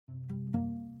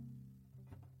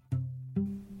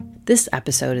This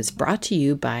episode is brought to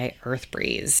you by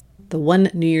EarthBreeze, the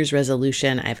one New Year's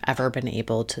resolution I've ever been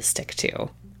able to stick to.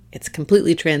 It's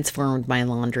completely transformed my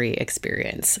laundry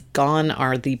experience. Gone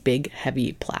are the big,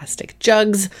 heavy plastic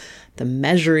jugs, the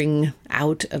measuring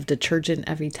out of detergent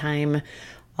every time.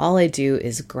 All I do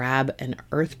is grab an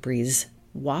EarthBreeze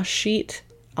wash sheet.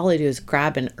 All I do is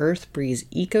grab an EarthBreeze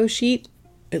Eco Sheet.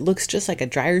 It looks just like a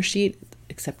dryer sheet,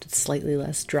 except it's slightly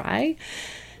less dry.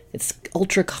 It's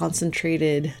ultra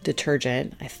concentrated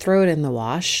detergent. I throw it in the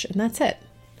wash and that's it.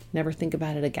 Never think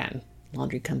about it again.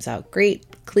 Laundry comes out great,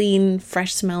 clean,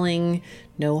 fresh smelling,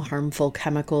 no harmful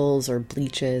chemicals or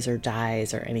bleaches or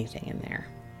dyes or anything in there.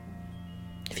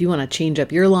 If you want to change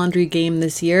up your laundry game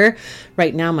this year,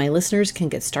 right now my listeners can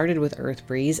get started with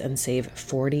EarthBreeze and save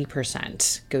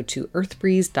 40%. Go to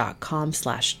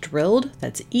earthbreeze.com/drilled.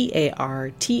 That's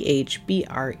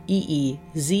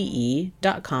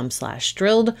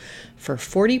EARTHBREEZE.com/drilled for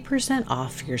 40%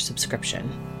 off your subscription.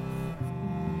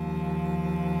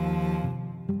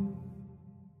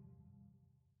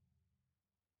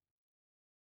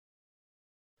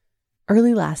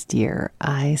 Early last year,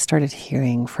 I started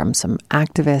hearing from some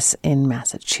activists in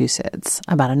Massachusetts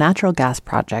about a natural gas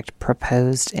project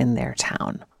proposed in their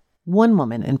town. One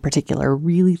woman in particular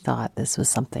really thought this was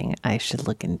something I should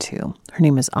look into. Her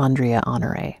name is Andrea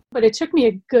Honore. But it took me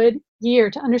a good year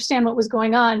to understand what was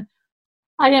going on.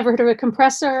 I never heard of a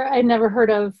compressor. I'd never heard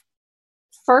of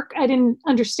FERC. I didn't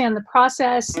understand the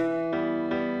process.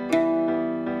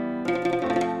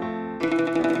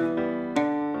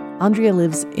 Andrea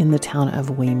lives in the town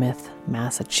of Weymouth,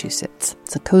 Massachusetts.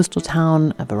 It's a coastal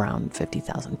town of around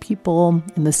 50,000 people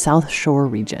in the South Shore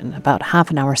region, about half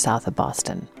an hour south of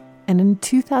Boston. And in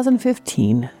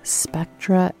 2015,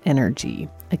 Spectra Energy,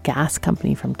 a gas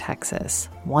company from Texas,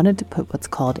 wanted to put what's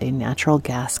called a natural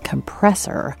gas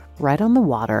compressor right on the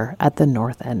water at the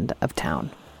north end of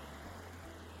town.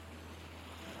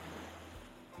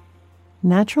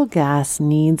 Natural gas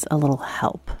needs a little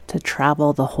help to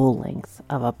travel the whole length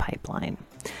of a pipeline,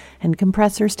 and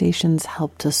compressor stations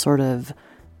help to sort of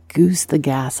goose the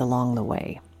gas along the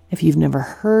way. If you've never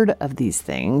heard of these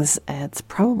things, it's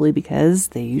probably because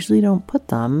they usually don't put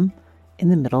them in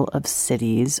the middle of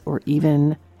cities or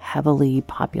even heavily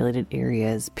populated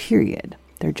areas, period.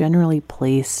 They're generally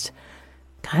placed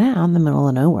kind of out in the middle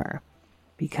of nowhere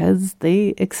because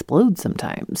they explode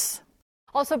sometimes.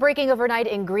 Also breaking overnight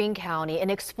in Greene County, an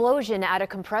explosion at a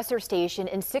compressor station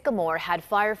in Sycamore had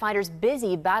firefighters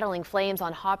busy battling flames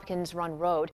on Hopkins Run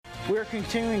Road. We're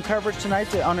continuing coverage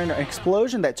tonight on an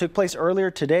explosion that took place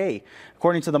earlier today.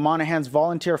 According to the Monahans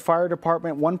Volunteer Fire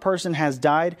Department, one person has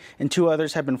died and two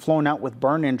others have been flown out with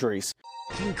burn injuries.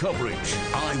 Coverage.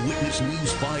 Eyewitness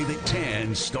News 5 at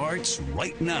 10 starts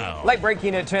right now. Late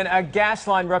breaking at 10, a gas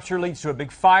line rupture leads to a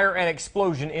big fire and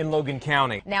explosion in Logan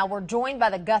County. Now we're joined by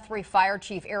the Guthrie Fire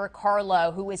Chief Eric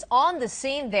Carlo, who is on the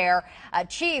scene there.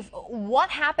 Chief, what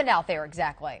happened out there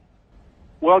exactly?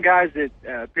 Well, guys, it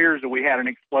appears that we had an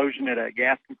explosion at a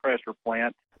gas compressor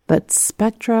plant. But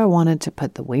Spectra wanted to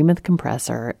put the Weymouth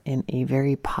compressor in a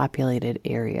very populated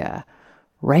area,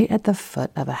 right at the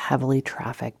foot of a heavily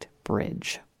trafficked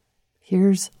bridge.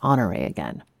 Here's Honore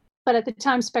again. But at the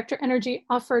time, Spectra Energy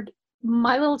offered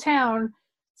my little town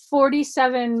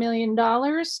 $47 million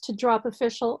to drop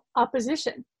official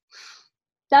opposition.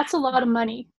 That's a lot of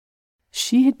money.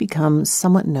 She had become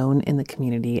somewhat known in the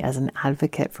community as an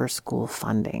advocate for school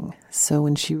funding. So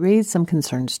when she raised some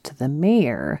concerns to the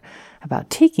mayor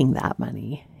about taking that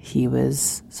money, he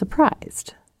was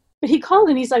surprised. But he called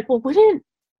and he's like, well, wouldn't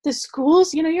the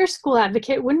schools, you're a school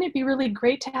advocate, wouldn't it be really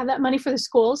great to have that money for the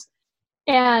schools?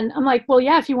 And I'm like, well,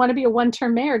 yeah, if you want to be a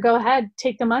one-term mayor, go ahead,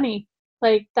 take the money.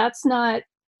 Like,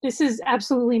 this is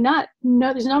absolutely not,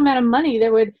 no, there's no amount of money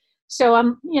that would,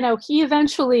 so he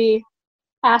eventually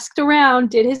asked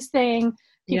around, did his thing.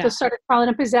 People started crawling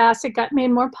up his ass. It got made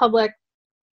more public,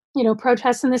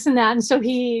 protests and this and that. And so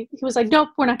he was like, nope,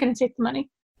 we're not going to take the money.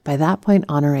 By that point,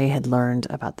 Honore had learned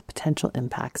about the potential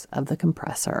impacts of the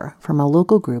compressor from a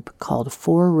local group called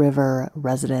Fore River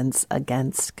Residents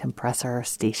Against Compressor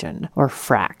Station, or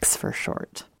FRAX for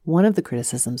short. One of the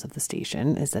criticisms of the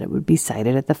station is that it would be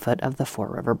sited at the foot of the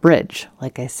Fore River Bridge.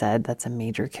 Like I said, that's a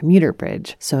major commuter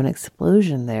bridge, so an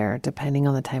explosion there, depending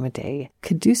on the time of day,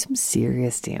 could do some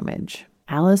serious damage.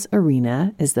 Alice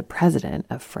Arena is the president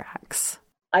of FRAX.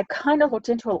 I kind of looked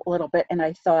into it a little bit and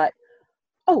I thought,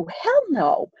 oh, hell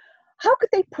no. How could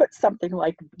they put something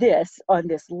like this on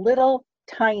this little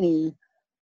tiny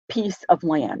piece of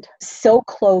land so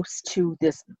close to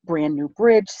this brand new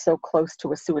bridge, so close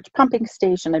to a sewage pumping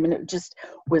station? I mean, it just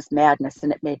was madness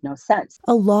and it made no sense.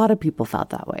 A lot of people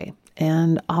felt that way.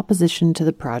 and opposition to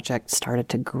the project started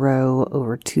to grow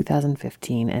over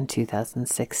 2015 and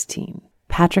 2016.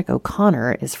 Patrick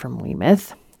O'Connor is from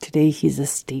Weymouth. Today he's a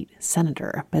state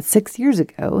senator, but 6 years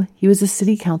ago, he was a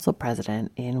city council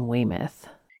president in Weymouth.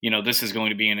 This is going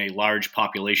to be in a large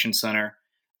population center,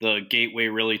 the gateway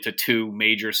really to two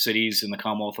major cities in the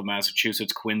Commonwealth of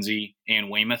Massachusetts, Quincy and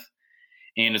Weymouth.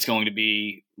 And it's going to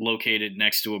be located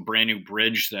next to a brand new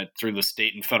bridge that through the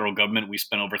state and federal government, we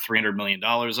spent over $300 million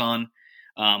on.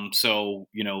 So,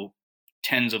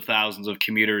 tens of thousands of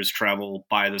commuters travel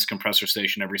by this compressor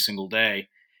station every single day.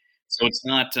 So it's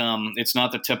not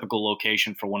the typical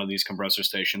location for one of these compressor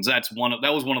stations. That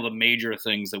was one of the major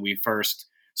things that we first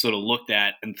sort of looked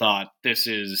at and thought this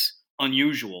is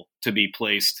unusual to be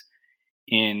placed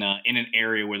in an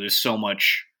area where there's so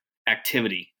much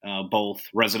activity, both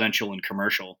residential and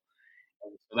commercial.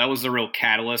 So that was the real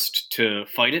catalyst to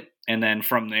fight it. And then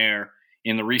from there,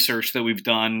 in the research that we've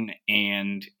done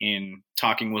and in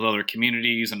talking with other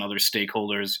communities and other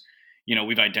stakeholders,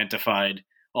 we've identified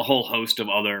a whole host of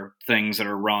other things that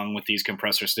are wrong with these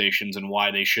compressor stations and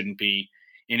why they shouldn't be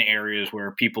in areas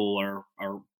where people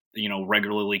are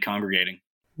regularly congregating.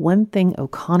 One thing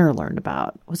O'Connor learned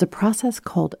about was a process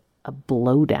called a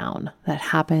blowdown that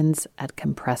happens at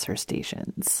compressor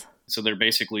stations. So they're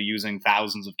basically using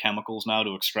thousands of chemicals now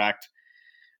to extract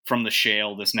from the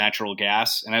shale this natural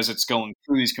gas. And as it's going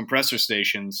through these compressor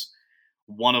stations,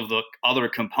 one of the other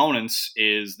components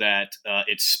is that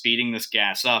it's speeding this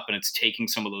gas up and it's taking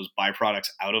some of those byproducts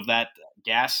out of that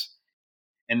gas.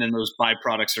 And then those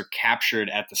byproducts are captured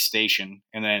at the station.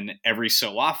 And then every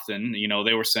so often,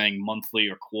 they were saying monthly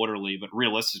or quarterly, but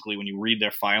realistically, when you read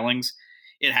their filings,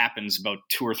 it happens about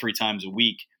 2 or 3 times a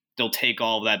week. They'll take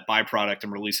all of that byproduct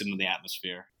and release it into the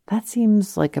atmosphere. That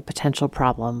seems like a potential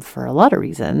problem for a lot of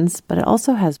reasons, but it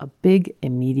also has a big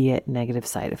immediate negative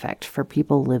side effect for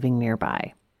people living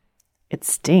nearby. It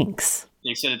stinks.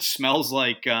 They said it smells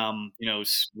like,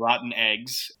 rotten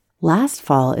eggs. Last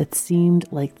fall, it seemed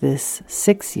like this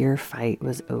 6-year fight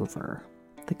was over.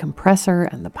 The compressor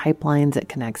and the pipelines it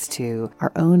connects to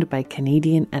are owned by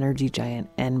Canadian energy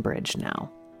giant Enbridge now.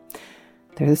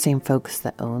 They're the same folks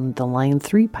that own the Line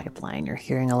 3 pipeline you're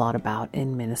hearing a lot about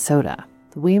in Minnesota.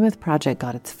 The Weymouth project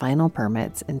got its final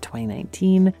permits in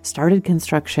 2019, started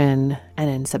construction, and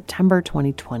in September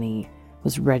 2020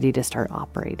 was ready to start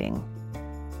operating.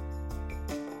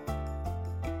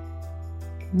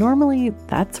 Normally,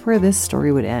 that's where this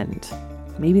story would end.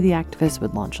 Maybe the activists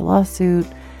would launch a lawsuit,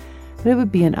 but it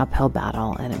would be an uphill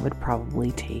battle and it would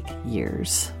probably take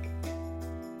years.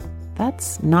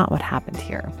 That's not what happened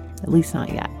here, at least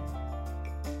not yet.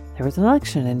 There was an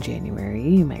election in January,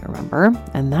 you might remember,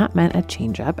 and that meant a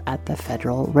change-up at the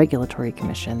Federal Regulatory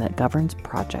Commission that governs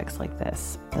projects like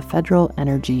this, the Federal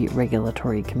Energy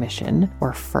Regulatory Commission,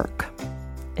 or FERC.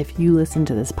 If you listen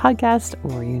to this podcast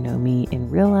or you know me in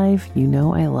real life, you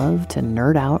know I love to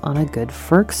nerd out on a good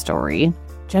FERC story.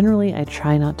 Generally, I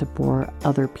try not to bore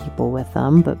other people with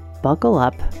them, but buckle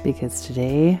up because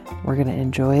today we're going to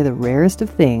enjoy the rarest of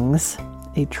things,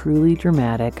 a truly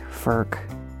dramatic FERC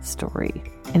story.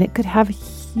 And it could have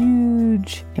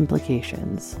huge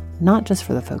implications, not just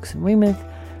for the folks in Weymouth,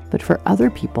 but for other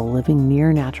people living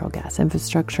near natural gas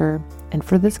infrastructure and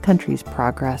for this country's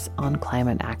progress on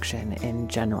climate action in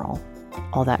general.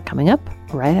 All that coming up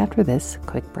right after this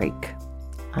quick break.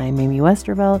 I'm Amy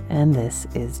Westervelt, and this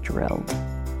is Drilled.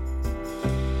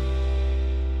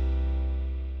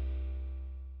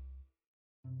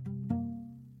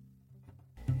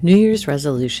 New Year's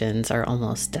resolutions are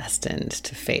almost destined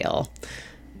to fail.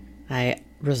 I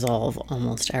resolve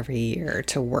almost every year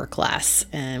to work less,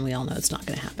 and we all know it's not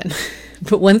going to happen.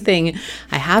 But one thing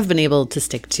I have been able to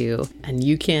stick to, and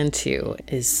you can too,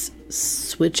 is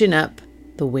switching up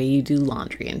the way you do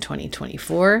laundry in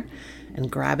 2024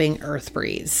 and grabbing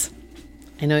EarthBreeze.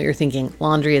 I know you're thinking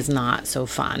laundry is not so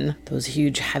fun. Those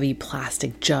huge heavy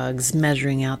plastic jugs,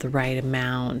 measuring out the right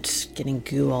amount, getting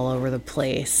goo all over the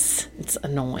place. It's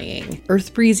annoying.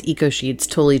 EarthBreeze Eco Sheets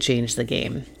totally changed the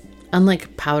game.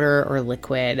 Unlike powder or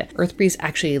liquid, EarthBreeze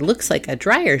actually looks like a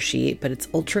dryer sheet, but it's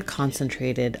ultra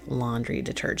concentrated laundry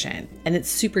detergent. And it's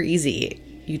super easy.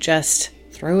 You just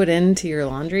throw it into your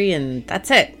laundry and that's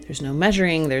it. There's no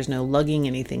measuring, there's no lugging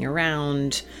anything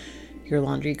around. Your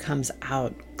laundry comes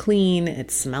out clean, it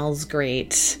smells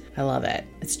great. I love it.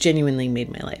 It's genuinely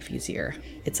made my life easier.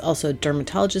 It's also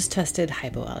dermatologist tested,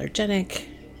 hypoallergenic,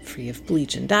 free of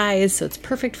bleach and dyes, so it's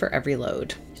perfect for every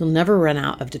load. You'll never run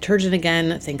out of detergent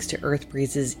again thanks to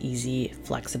EarthBreeze's easy,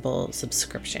 flexible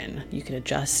subscription. You can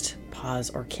adjust pause,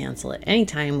 or cancel at any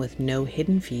time with no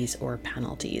hidden fees or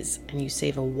penalties. And you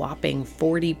save a whopping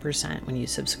 40% when you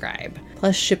subscribe.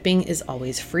 Plus, shipping is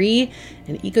always free,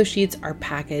 and EcoSheets are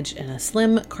packaged in a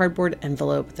slim cardboard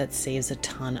envelope that saves a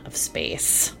ton of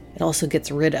space. It also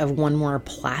gets rid of one more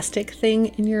plastic thing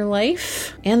in your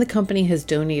life. And the company has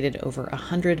donated over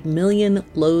 100 million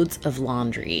loads of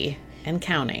laundry and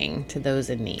counting to those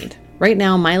in need. Right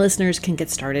now, my listeners can get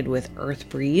started with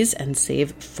EarthBreeze and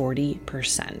save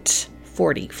 40%.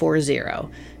 40.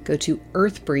 Go to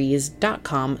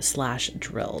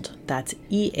earthbreeze.com/drilled. That's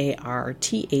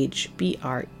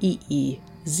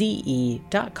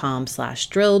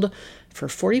EARTHBREEZE.com/drilled for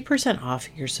 40% off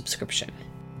your subscription.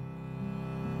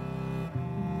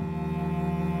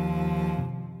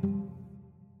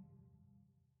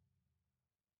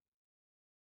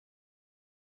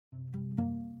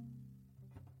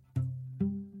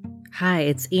 Hi,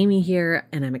 it's Amy here,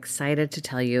 and I'm excited to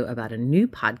tell you about a new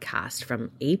podcast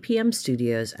from APM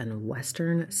Studios and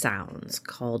Western Sounds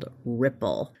called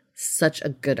Ripple. Such a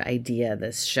good idea,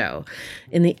 this show.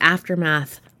 In the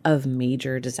aftermath of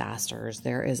major disasters,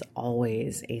 there is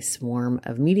always a swarm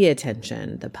of media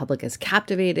attention. The public is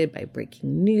captivated by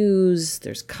breaking news,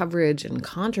 there's coverage and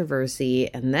controversy,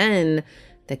 and then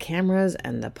the cameras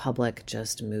and the public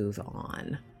just move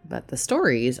on. But the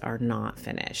stories are not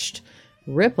finished.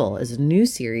 Ripple is a new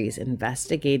series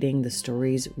investigating the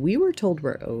stories we were told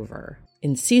were over.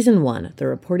 In season 1, the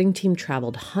reporting team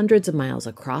traveled hundreds of miles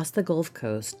across the Gulf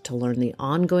Coast to learn the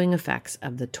ongoing effects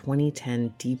of the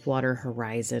 2010 Deepwater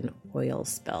Horizon oil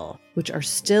spill, which are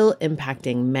still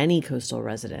impacting many coastal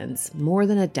residents more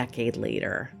than a decade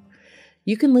later.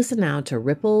 You can listen now to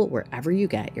Ripple wherever you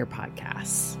get your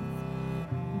podcasts.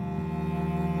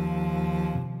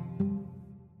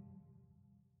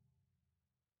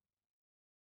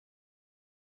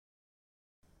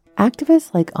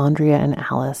 Activists like Andrea and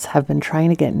Alice have been trying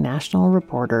to get national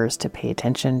reporters to pay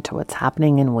attention to what's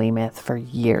happening in Weymouth for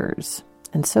years.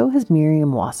 And so has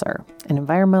Miriam Wasser, an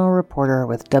environmental reporter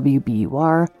with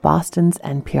WBUR, Boston's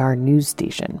NPR news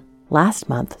station. Last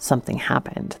month, something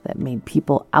happened that made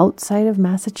people outside of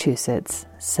Massachusetts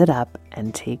sit up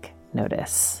and take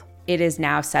notice. It is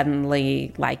now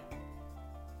suddenly like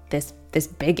this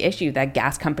big issue that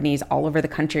gas companies all over the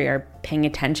country are paying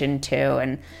attention to.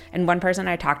 And one person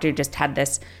I talked to just had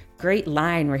this great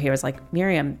line where he was like,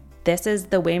 Miriam, this is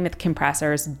the Weymouth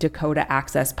Compressor's Dakota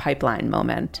Access Pipeline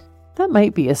moment. That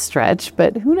might be a stretch,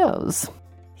 but who knows?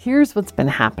 Here's what's been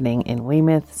happening in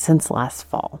Weymouth since last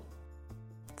fall.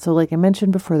 So like I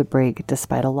mentioned before the break,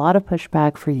 despite a lot of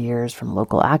pushback for years from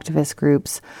local activist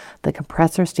groups, the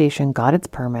compressor station got its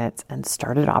permits and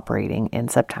started operating in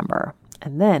September.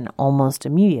 And then almost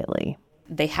immediately,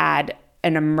 they had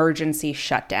an emergency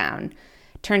shutdown.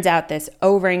 Turns out this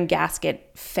O-ring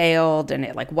gasket failed and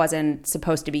it wasn't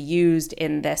supposed to be used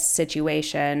in this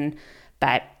situation.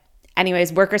 But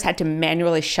anyways, workers had to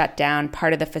manually shut down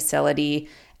part of the facility.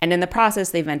 And in the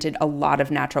process, they vented a lot of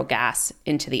natural gas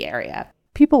into the area.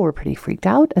 People were pretty freaked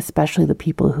out, especially the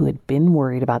people who had been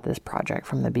worried about this project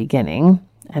from the beginning.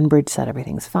 Enbridge said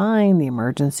everything's fine. The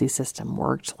emergency system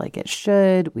worked like it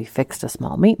should. We fixed a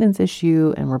small maintenance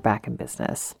issue and we're back in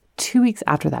business. 2 weeks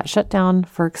after that shutdown,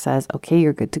 FERC says, okay,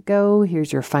 you're good to go.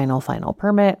 Here's your final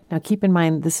permit. Now keep in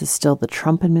mind, this is still the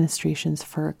Trump administration's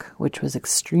FERC, which was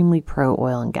extremely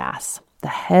pro-oil and gas. The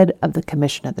head of the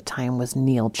commission at the time was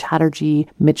Neil Chatterjee,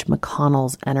 Mitch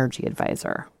McConnell's energy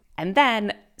advisor. And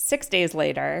then 6 days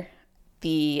later,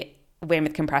 the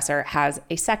Weymouth compressor has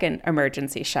a second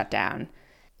emergency shutdown.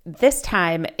 This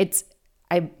time,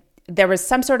 there was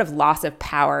some sort of loss of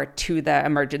power to the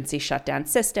emergency shutdown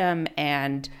system,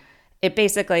 and it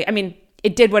basically,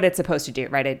 it did what it's supposed to do,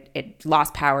 right? It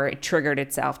lost power, it triggered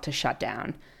itself to shut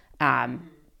down,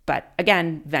 but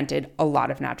again, vented a lot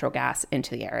of natural gas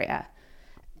into the area.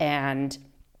 And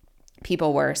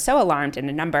people were so alarmed, and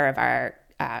a number of our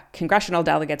congressional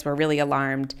delegates were really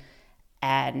alarmed,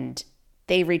 and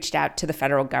they reached out to the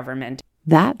federal government.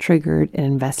 That triggered an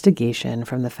investigation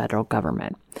from the federal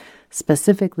government,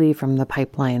 specifically from the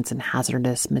Pipelines and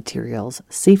Hazardous Materials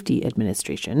Safety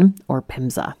Administration, or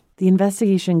PHMSA. The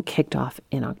investigation kicked off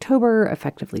in October,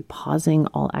 effectively pausing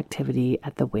all activity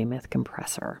at the Weymouth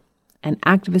compressor. And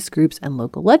activist groups and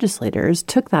local legislators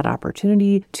took that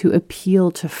opportunity to appeal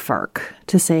to FERC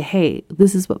to say, hey,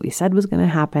 this is what we said was going to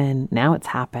happen. Now it's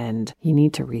happened. You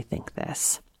need to rethink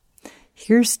this.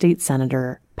 Here's State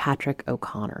Senator Patrick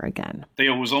O'Connor again.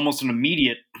 There was almost an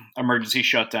immediate emergency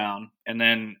shutdown. And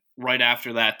then right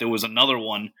after that, there was another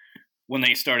one when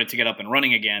they started to get up and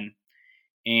running again.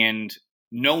 And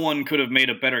no one could have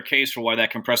made a better case for why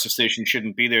that compressor station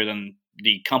shouldn't be there than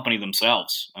the company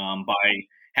themselves by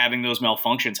having those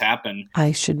malfunctions happen.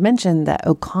 I should mention that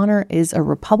O'Connor is a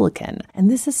Republican,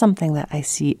 and this is something that I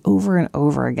see over and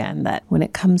over again, that when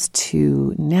it comes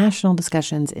to national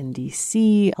discussions in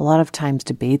DC, a lot of times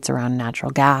debates around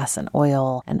natural gas and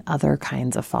oil and other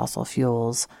kinds of fossil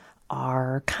fuels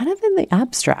are kind of in the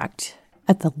abstract.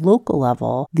 At the local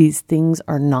level, these things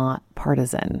are not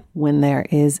partisan. When there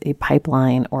is a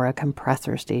pipeline or a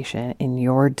compressor station in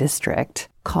your district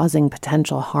causing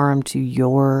potential harm to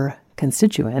your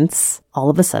constituents, all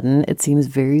of a sudden it seems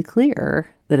very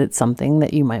clear that it's something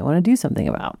that you might want to do something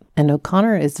about. And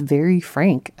O'Connor is very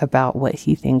frank about what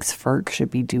he thinks FERC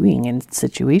should be doing in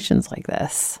situations like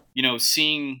this. You know,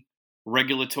 seeing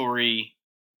regulatory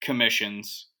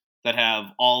commissions that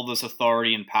have all this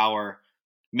authority and power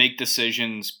make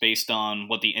decisions based on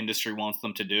what the industry wants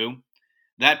them to do,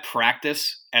 that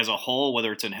practice as a whole,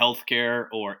 whether it's in healthcare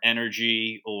or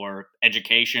energy or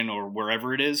education or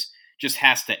wherever it is, just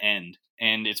has to end.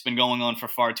 And it's been going on for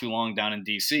far too long down in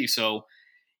DC. So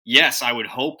yes, I would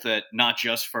hope that not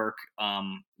just FERC,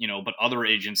 but other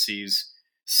agencies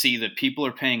see that people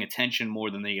are paying attention more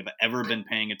than they have ever been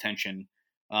paying attention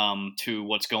to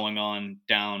what's going on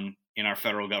down in our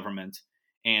federal government,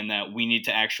 and that we need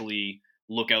to actually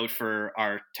look out for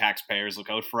our taxpayers, look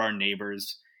out for our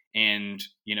neighbors, and,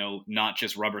 not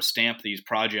just rubber stamp these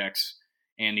projects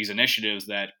and these initiatives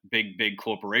that big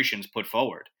corporations put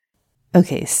forward.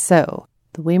 Okay, so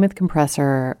the Weymouth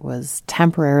compressor was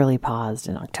temporarily paused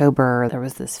in October. There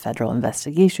was this federal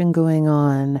investigation going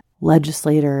on.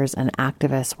 Legislators and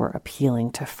activists were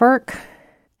appealing to FERC.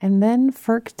 And then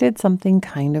FERC did something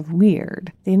kind of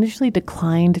weird. They initially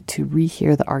declined to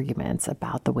rehear the arguments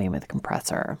about the Weymouth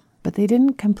compressor, but they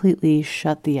didn't completely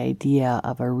shut the idea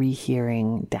of a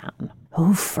rehearing down.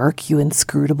 Oh, FERC, you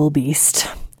inscrutable beast.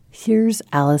 Here's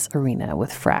Alice Arena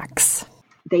with FRAX.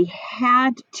 They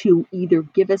had to either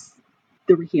give us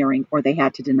the rehearing or they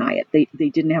had to deny it. They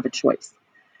didn't have a choice.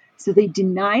 So they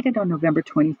denied it on November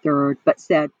 23rd, but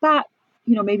said,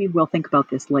 maybe we'll think about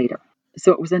this later.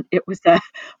 So it was a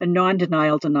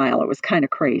non-denial denial. It was kind of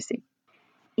crazy.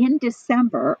 In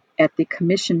December, at the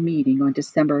commission meeting on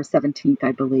December 17th,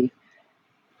 I believe,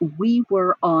 we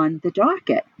were on the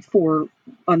docket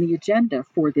on the agenda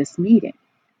for this meeting.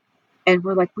 And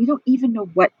we're like, we don't even know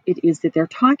what it is that they're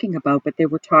talking about, but they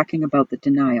were talking about the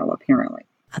denial, apparently.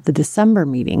 At the December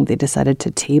meeting, they decided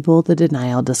to table the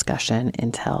denial discussion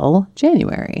until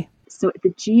January. So at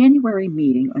the January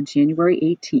meeting on January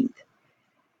 18th,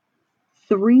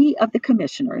 3 of the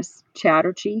commissioners,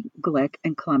 Chatterjee, Glick,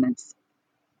 and Clements,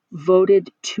 voted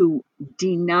to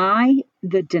deny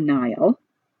the denial,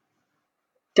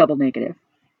 double negative.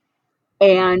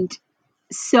 And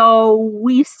so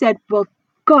we said, well,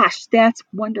 gosh, that's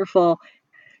wonderful.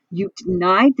 You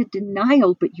denied the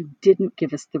denial, but you didn't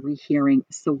give us the rehearing.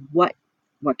 So what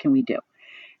can we do?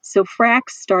 So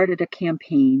FRAX started a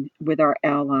campaign with our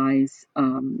allies,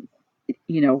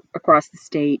 across the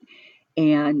state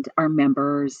and our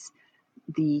members,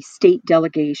 the state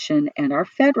delegation and our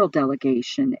federal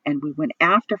delegation. And we went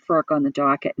after FERC on the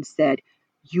docket and said,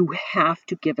 you have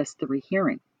to give us the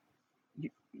rehearing.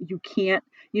 You can't,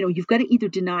 you've got to either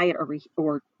deny it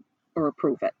or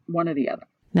approve it, one or the other.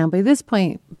 Now, by this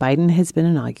point, Biden has been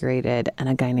inaugurated and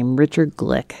a guy named Richard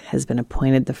Glick has been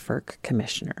appointed the FERC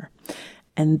commissioner.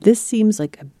 And this seems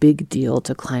like a big deal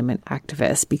to climate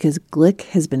activists because Glick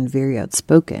has been very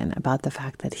outspoken about the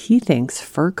fact that he thinks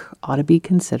FERC ought to be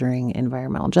considering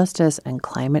environmental justice and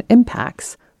climate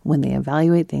impacts when they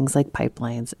evaluate things like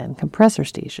pipelines and compressor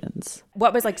stations.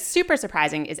 What was super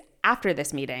surprising is after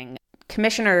this meeting,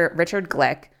 Commissioner Richard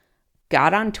Glick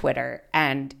got on Twitter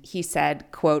and he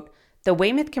said, quote, "The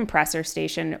Weymouth compressor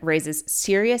station raises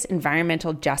serious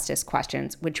environmental justice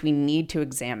questions which we need to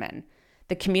examine.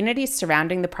 The communities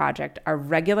surrounding the project are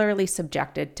regularly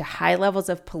subjected to high levels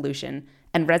of pollution,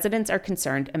 and residents are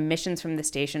concerned emissions from the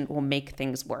station will make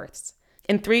things worse.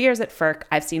 In 3 years at FERC,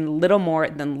 I've seen little more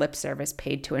than lip service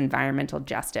paid to environmental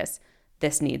justice.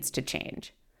 This needs to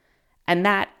change." And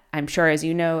that, I'm sure, as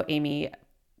you know, Amy,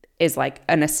 is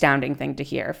an astounding thing to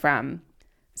hear from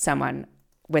someone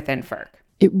within FERC.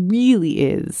 It really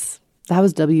is. That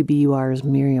was WBUR's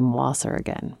Miriam Wasser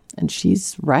again, and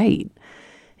she's right.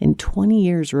 In 20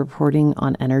 years reporting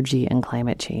on energy and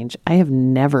climate change, I have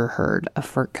never heard a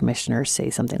FERC commissioner say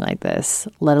something like this,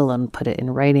 let alone put it in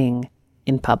writing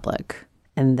in public.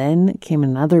 And then came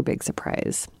another big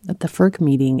surprise at the FERC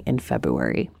meeting in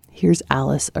February. Here's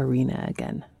Alice Arena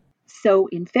again. So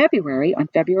in February, on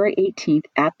February 18th,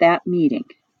 at that meeting,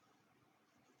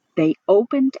 they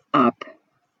opened up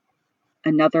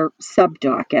another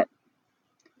subdocket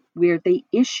where they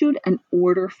issued an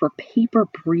order for paper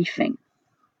briefing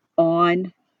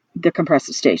on the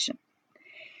compressor station.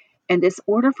 And this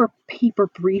order for paper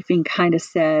briefing kind of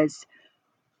says,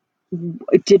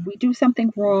 did we do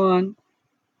something wrong?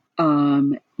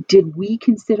 Did we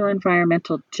consider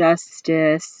environmental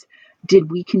justice? Did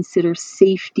we consider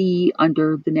safety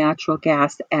under the Natural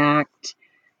Gas Act?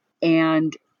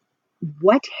 And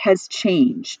what has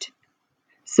changed?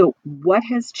 So what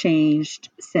has changed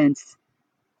since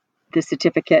the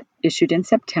certificate issued in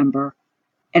September?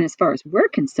 And as far as we're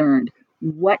concerned,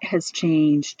 what has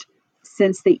changed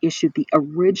since they issued the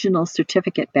original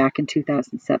certificate back in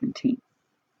 2017?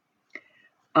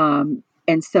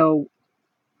 And so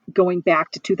going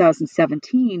back to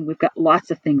 2017, we've got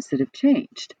lots of things that have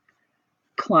changed.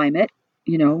 Climate,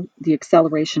 the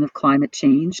acceleration of climate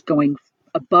change going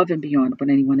above and beyond what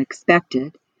anyone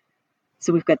expected.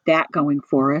 So we've got that going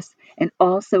for us. And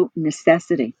also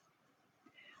necessity.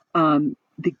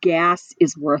 The gas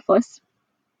is worthless.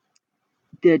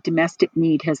 The domestic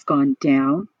need has gone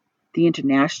down. The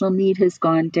international need has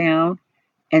gone down.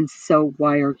 And so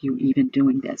why are you even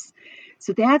doing this?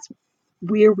 So that's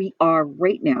where we are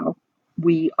right now.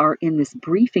 We are in this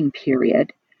briefing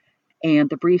period, and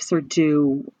the briefs are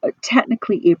due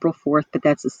technically April 4th, but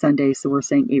that's a Sunday, so we're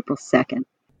saying April 2nd.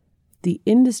 The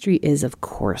industry is, of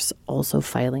course, also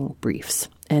filing briefs,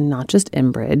 and not just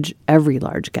Enbridge, every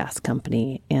large gas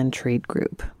company and trade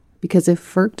group. Because if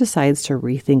FERC decides to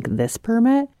rethink this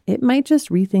permit, it might just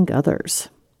rethink others.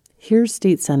 Here's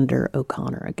State Senator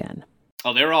O'Connor again.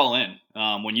 Oh, they're all in.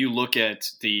 When you look at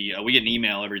we get an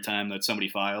email every time that somebody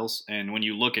files, and when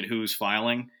you look at who's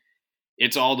filing,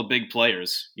 it's all the big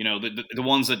players. The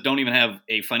ones that don't even have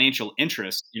a financial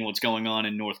interest in what's going on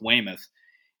in North Weymouth,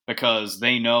 because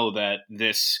they know that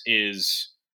this is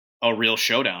a real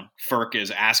showdown. FERC is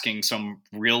asking some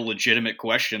real legitimate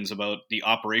questions about the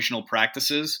operational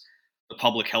practices, the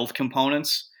public health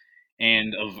components,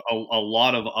 and of a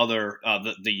lot of other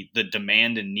the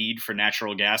demand and need for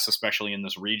natural gas, especially in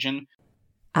this region.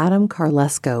 Adam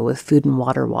Carlesco with Food and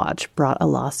Water Watch brought a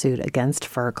lawsuit against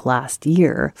FERC last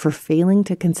year for failing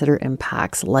to consider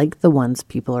impacts like the ones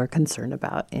people are concerned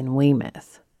about in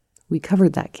Weymouth. We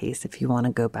covered that case if you want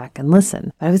to go back and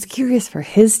listen. But I was curious for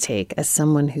his take as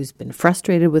someone who's been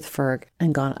frustrated with FERC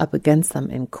and gone up against them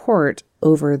in court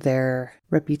over their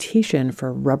reputation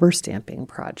for rubber stamping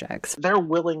projects. They're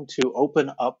willing to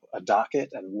open up a docket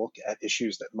and look at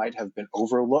issues that might have been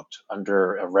overlooked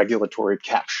under a regulatory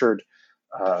captured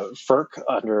FERC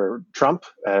under Trump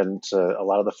and a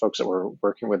lot of the folks that were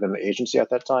working within the agency at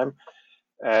that time.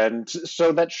 And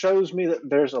so that shows me that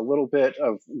there's a little bit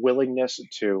of willingness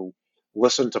to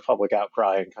listen to public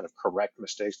outcry and kind of correct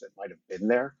mistakes that might have been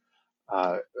there,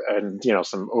 and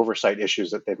some oversight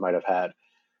issues that they might have had.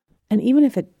 And even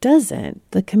if it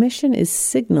doesn't, the commission is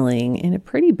signaling in a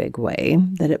pretty big way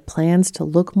that it plans to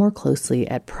look more closely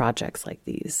at projects like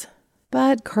these.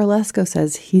 But Carlesco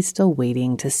says he's still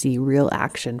waiting to see real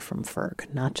action from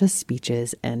FERC, not just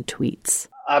speeches and tweets.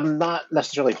 I'm not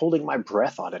necessarily holding my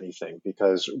breath on anything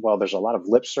because while there's a lot of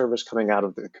lip service coming out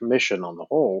of the commission on the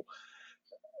whole,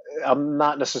 I'm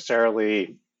not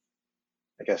necessarily,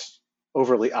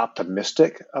 overly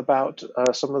optimistic about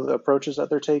some of the approaches that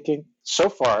they're taking. So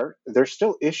far, they're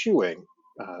still issuing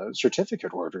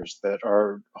certificate orders that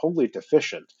are wholly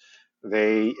deficient.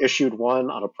 They issued one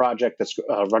on a project that's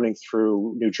running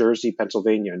through New Jersey,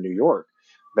 Pennsylvania, and New York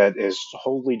that is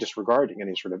wholly disregarding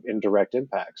any sort of indirect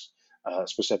impacts,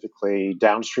 specifically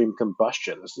downstream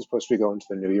combustion. This is supposed to be going to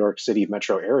the New York City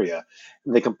metro area.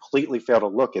 And they completely fail to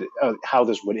look at how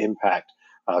this would impact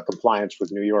compliance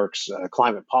with New York's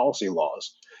climate policy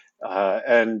laws.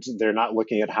 And they're not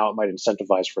looking at how it might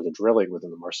incentivize further drilling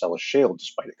within the Marcellus Shale,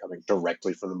 despite it coming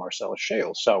directly from the Marcellus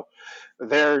Shale. So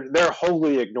they're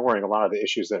wholly ignoring a lot of the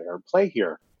issues that are in play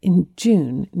here. In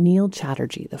June, Neil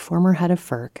Chatterjee, the former head of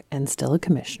FERC and still a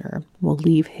commissioner, will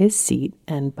leave his seat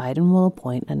and Biden will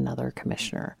appoint another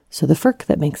commissioner. So the FERC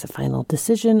that makes a final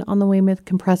decision on the Weymouth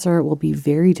compressor will be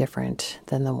very different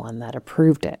than the one that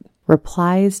approved it.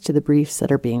 Replies to the briefs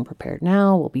that are being prepared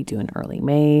now will be due in early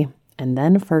May. And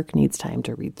then FERC needs time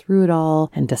to read through it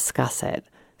all and discuss it.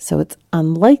 So it's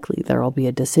unlikely there will be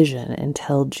a decision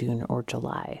until June or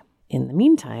July. In the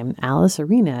meantime, Alice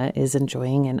Arena is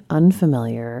enjoying an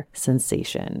unfamiliar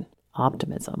sensation,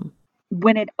 optimism.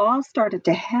 When it all started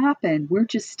to happen, we're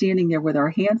just standing there with our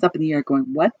hands up in the air going,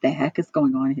 what the heck is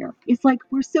going on here? It's like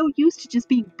we're so used to just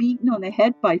being beaten on the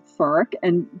head by FERC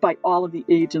and by all of the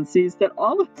agencies that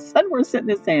all of a sudden we're sitting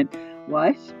there saying,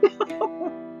 what?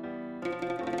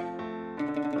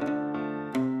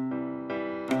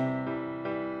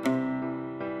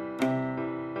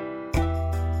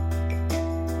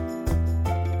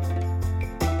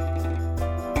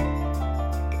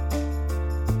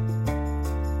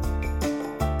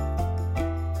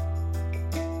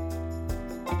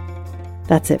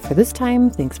 That's it for this time.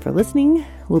 Thanks for listening.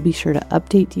 We'll be sure to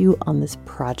update you on this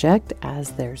project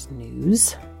as there's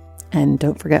news. And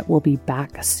don't forget, we'll be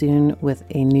back soon with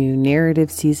a new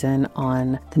narrative season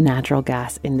on the natural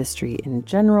gas industry in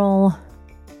general.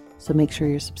 So make sure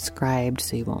you're subscribed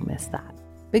so you won't miss that.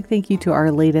 Big thank you to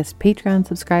our latest Patreon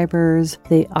subscribers.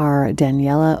 They are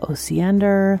Daniela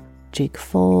Osiander, Jake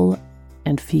Full,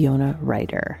 and Fiona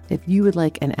Ryder. If you would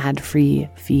like an ad-free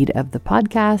feed of the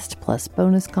podcast plus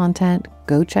bonus content,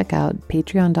 go check out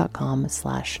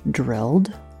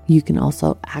patreon.com/drilled. You can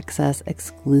also access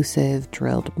exclusive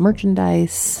Drilled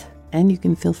merchandise, and you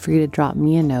can feel free to drop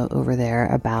me a note over there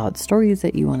about stories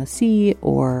that you want to see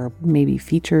or maybe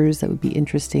features that would be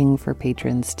interesting for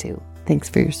patrons too. Thanks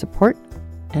for your support,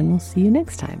 and we'll see you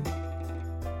next time.